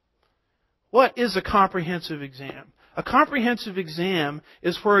 What is a comprehensive exam? A comprehensive exam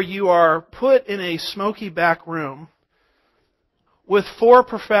is where you are put in a smoky back room with 4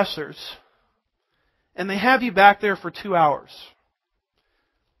 professors, and they have you back there for 2 hours.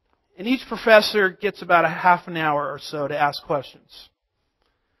 And each professor gets about a half an hour or so to ask questions.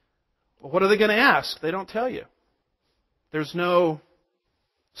 Well, what are they going to ask? They don't tell you. There's no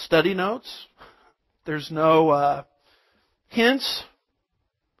study notes. There's no hints.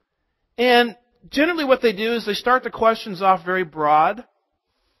 And generally what they do is they start the questions off very broad,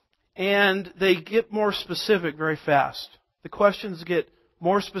 and they get more specific very fast. The questions get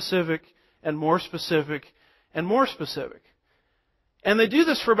more specific and more specific and more specific. And they do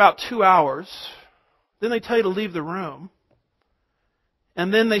this for about 2 hours. Then they tell you to leave the room.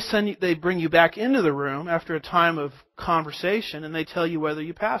 And then they bring you back into the room after a time of conversation, and they tell you whether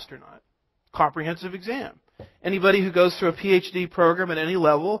you passed or not. Comprehensive exam. Anybody who goes through a PhD program at any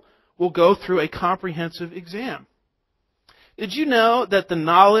level will go through a comprehensive exam. Did you know that the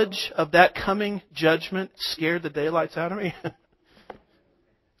knowledge of that coming judgment scared the daylights out of me?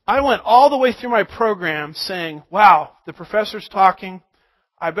 I went all the way through my program saying, wow, the professor's talking.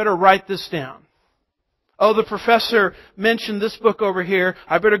 I better write this down. Oh, the professor mentioned this book over here.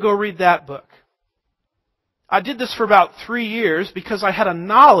 I better go read that book. I did this for about 3 years because I had a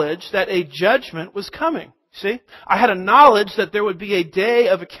knowledge that a judgment was coming. See? I had a knowledge that there would be a day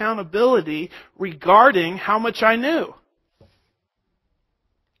of accountability regarding how much I knew.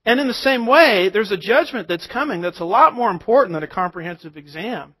 And in the same way, there's a judgment that's coming that's a lot more important than a comprehensive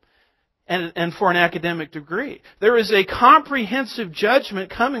exam and for an academic degree. There is a comprehensive judgment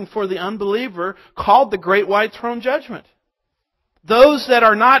coming for the unbeliever called the Great White Throne Judgment. Those that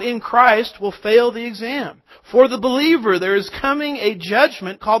are not in Christ will fail the exam. For the believer, there is coming a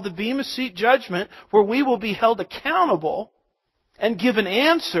judgment called the Bema Seat Judgment where we will be held accountable and give an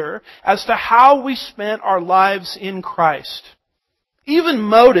answer as to how we spent our lives in Christ. Even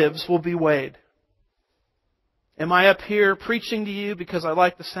motives will be weighed. Am I up here preaching to you because I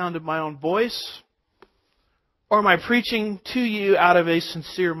like the sound of my own voice? Or am I preaching to you out of a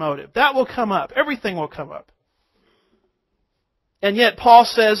sincere motive? That will come up. Everything will come up. And yet Paul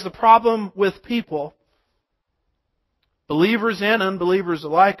says the problem with people, believers and unbelievers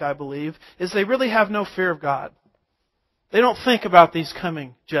alike, I believe, is they really have no fear of God. They don't think about these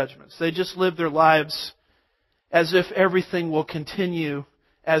coming judgments. They just live their lives as if everything will continue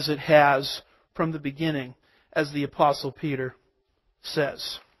as it has from the beginning, as the Apostle Peter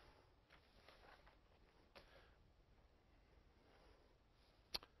says.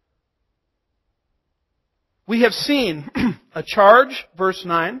 We have seen a charge, verse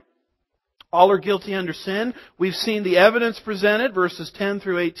 9. All are guilty under sin. We've seen the evidence presented, verses 10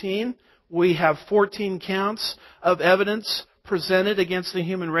 through 18. We have 14 counts of evidence presented against the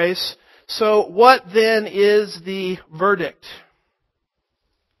human race. So what then is the verdict?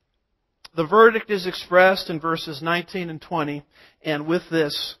 The verdict is expressed in verses 19 and 20, and with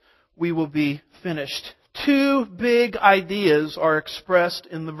this we will be finished. Two big ideas are expressed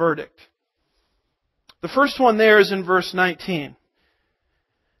in the verdict. The first one there is in verse 19.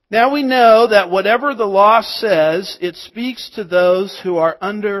 Now we know that whatever the law says, it speaks to those who are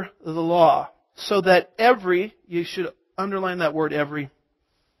under the law, so that you should underline that word every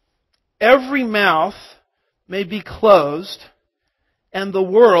mouth may be closed, and the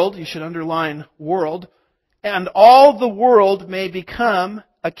world, you should underline world, and all the world may become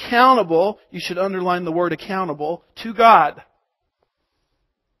accountable, you should underline the word accountable, to God.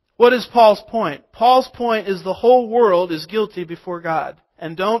 What is Paul's point? Paul's point is the whole world is guilty before God.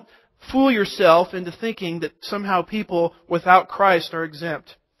 And don't fool yourself into thinking that somehow people without Christ are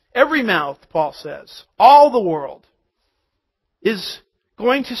exempt. Every mouth, Paul says, all the world is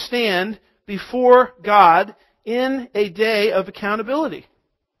going to stand before God in a day of accountability.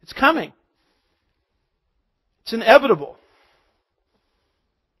 It's coming. It's inevitable.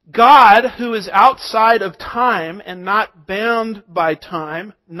 God, who is outside of time and not bound by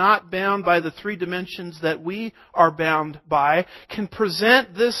time, not bound by the three dimensions that we are bound by, can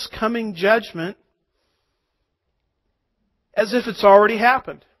present this coming judgment as if it's already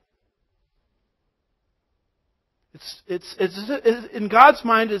happened. It's in God's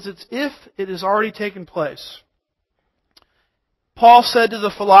mind, it's if it has already taken place. Paul said to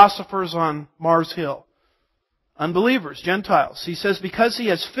the philosophers on Mars Hill, unbelievers, Gentiles, he says, because he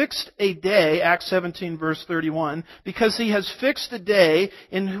has fixed a day, Acts 17 verse 31, because he has fixed a day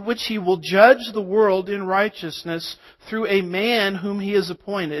in which he will judge the world in righteousness through a man whom he has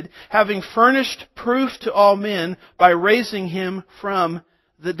appointed, having furnished proof to all men by raising him from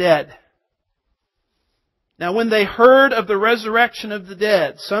the dead. Now when they heard of the resurrection of the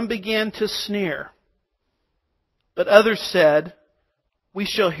dead, some began to sneer, but others said, we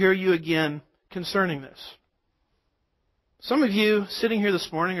shall hear you again concerning this. Some of you sitting here this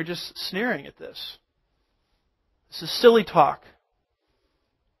morning are just sneering at this. This is silly talk.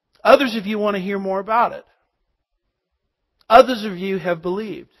 Others of you want to hear more about it. Others of you have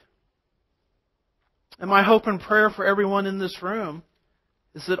believed. And my hope and prayer for everyone in this room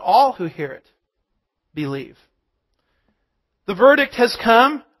is that all who hear it believe. The verdict has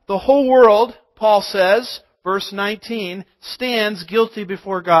come. The whole world, Paul says, verse 19, stands guilty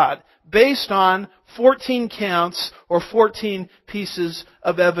before God, based on 14 counts or 14 pieces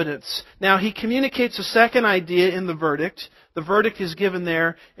of evidence. Now, he communicates a second idea in the verdict. The verdict is given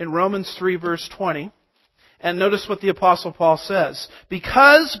there in Romans 3 verse 20. And notice what the Apostle Paul says.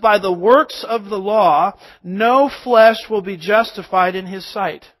 Because by the works of the law, no flesh will be justified in his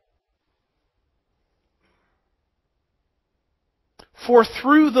sight. For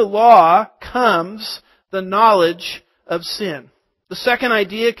through the law comes the knowledge of sin. The second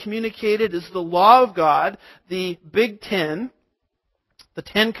idea communicated is the law of God, the Big Ten, the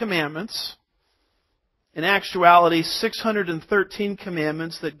Ten Commandments. In actuality, 613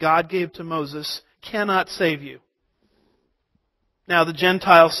 commandments that God gave to Moses cannot save you. Now the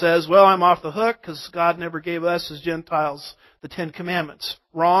Gentile says, well, I'm off the hook because God never gave us as Gentiles the Ten Commandments.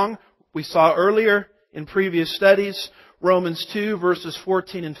 Wrong. We saw earlier in previous studies, Romans 2 verses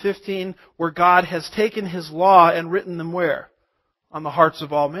 14 and 15, where God has taken His law and written them where? On the hearts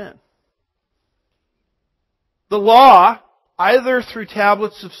of all men. The law, either through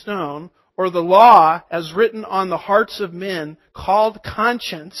tablets of stone or the law as written on the hearts of men, called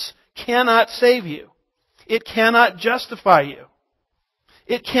conscience, cannot save you. It cannot justify you.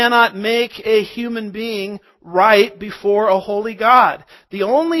 It cannot make a human being right before a holy God. The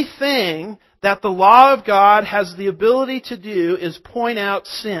only thing that the law of God has the ability to do is point out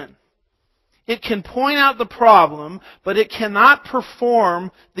sin. It can point out the problem, but it cannot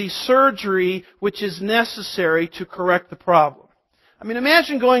perform the surgery which is necessary to correct the problem. I mean,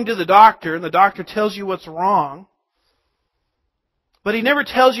 imagine going to the doctor and the doctor tells you what's wrong, but he never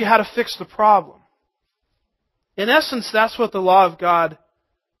tells you how to fix the problem. In essence, that's what the law of God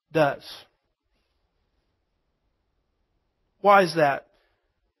does. Why is that?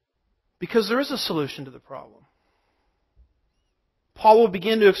 Because there is a solution to the problem. Paul will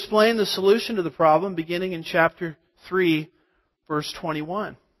begin to explain the solution to the problem beginning in chapter 3, verse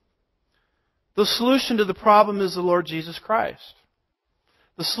 21. The solution to the problem is the Lord Jesus Christ.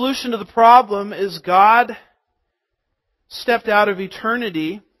 The solution to the problem is God stepped out of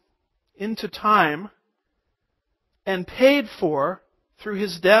eternity into time and paid for, through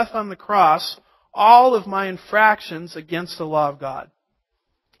His death on the cross, all of my infractions against the law of God.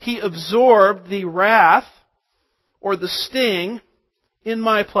 He absorbed the wrath or the sting in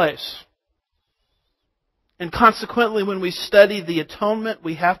my place. And consequently, when we study the atonement,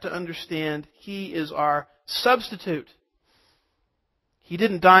 we have to understand He is our substitute. He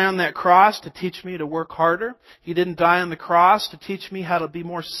didn't die on that cross to teach me to work harder. He didn't die on the cross to teach me how to be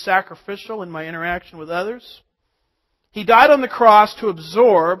more sacrificial in my interaction with others. He died on the cross to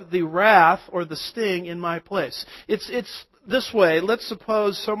absorb the wrath or the sting in my place. It's this way. Let's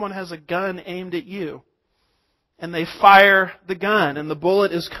suppose someone has a gun aimed at you, and they fire the gun, and the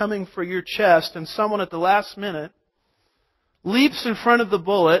bullet is coming for your chest, and someone at the last minute leaps in front of the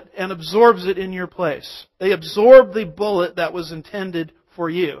bullet and absorbs it in your place. They absorb the bullet that was intended for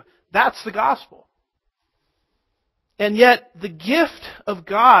you. That's the gospel. And yet, the gift of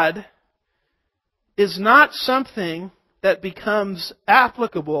God is not something that becomes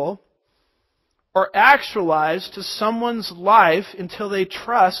applicable or actualized to someone's life until they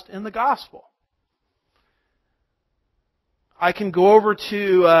trust in the gospel. I can go over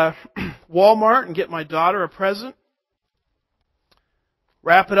to Walmart and get my daughter a present,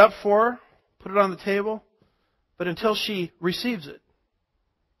 wrap it up for her, put it on the table, but until she receives it,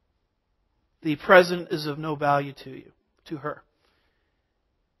 the present is of no value to her.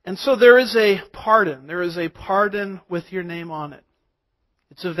 And so there is a pardon. There is a pardon with your name on it.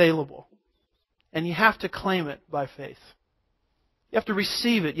 It's available. And you have to claim it by faith. You have to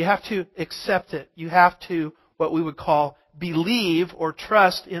receive it. You have to accept it. You have to, what we would call, believe or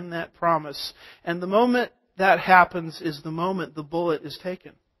trust in that promise. And the moment that happens is the moment the bullet is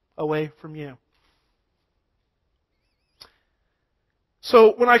taken away from you.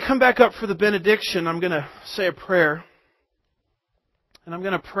 So when I come back up for the benediction, I'm going to say a prayer. And I'm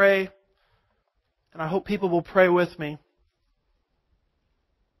going to pray, and I hope people will pray with me,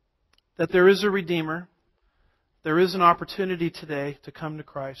 that there is a Redeemer. There is an opportunity today to come to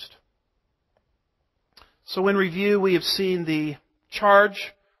Christ. So in review, we have seen the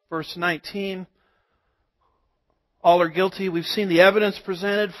charge, verse 19. All are guilty. We've seen the evidence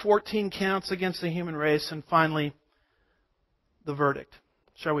presented, 14 counts against the human race, and finally, the verdict.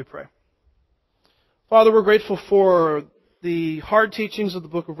 Shall we pray? Father, we're grateful for the hard teachings of the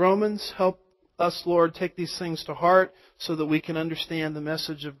book of Romans. Help us, Lord, take these things to heart so that we can understand the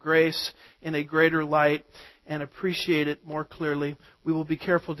message of grace in a greater light and appreciate it more clearly. We will be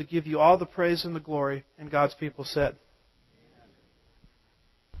careful to give you all the praise and the glory. And God's people said,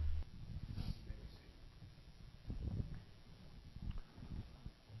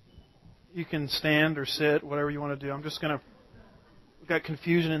 you can stand or sit, whatever you want to do. We've got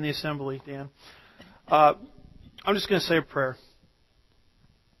confusion in the assembly, Dan. I'm just going to say a prayer.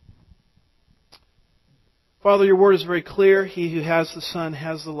 Father, your word is very clear. He who has the Son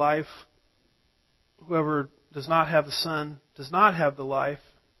has the life. Whoever does not have the Son does not have the life.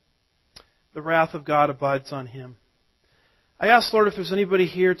 The wrath of God abides on him. I ask, Lord, if there's anybody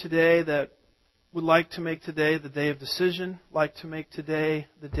here today that would like to make today the day of decision, like to make today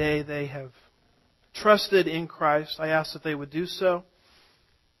the day they have trusted in Christ, I ask that they would do so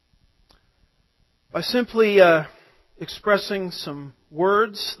by simply expressing some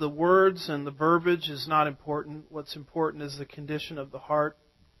words. The words and the verbiage is not important. What's important is the condition of the heart.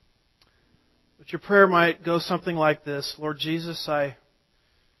 But your prayer might go something like this: Lord Jesus, I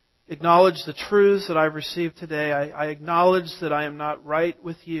acknowledge the truths that I've received today. I acknowledge that I am not right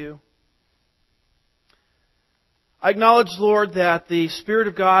with you. I acknowledge, Lord, that the Spirit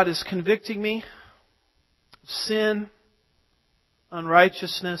of God is convicting me of sin,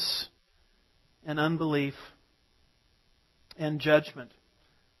 unrighteousness, and unbelief, and judgment.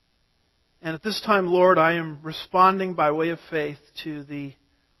 And at this time, Lord, I am responding by way of faith to the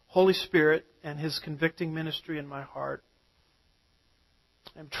Holy Spirit and His convicting ministry in my heart.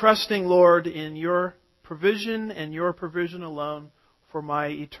 I'm trusting, Lord, in your provision and your provision alone for my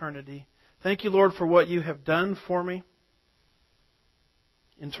eternity. Thank you, Lord, for what you have done for me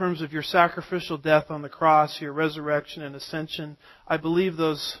in terms of your sacrificial death on the cross, your resurrection and ascension. I believe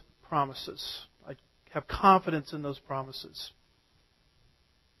those promises. I have confidence in those promises.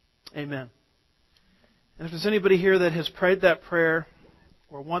 Amen. And if there's anybody here that has prayed that prayer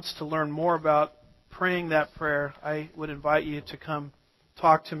or wants to learn more about praying that prayer, I would invite you to come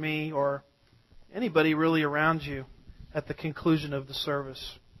talk to me or anybody really around you at the conclusion of the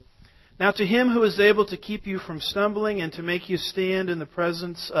service. Now to Him who is able to keep you from stumbling and to make you stand in the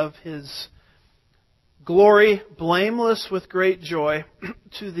presence of His glory, blameless with great joy,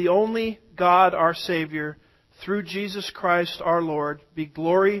 to the only God our Savior, through Jesus Christ our Lord, be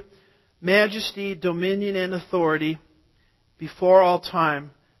glory, majesty, dominion, and authority before all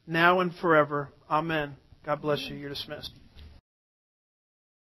time, now and forever. Amen. God bless you. You're dismissed.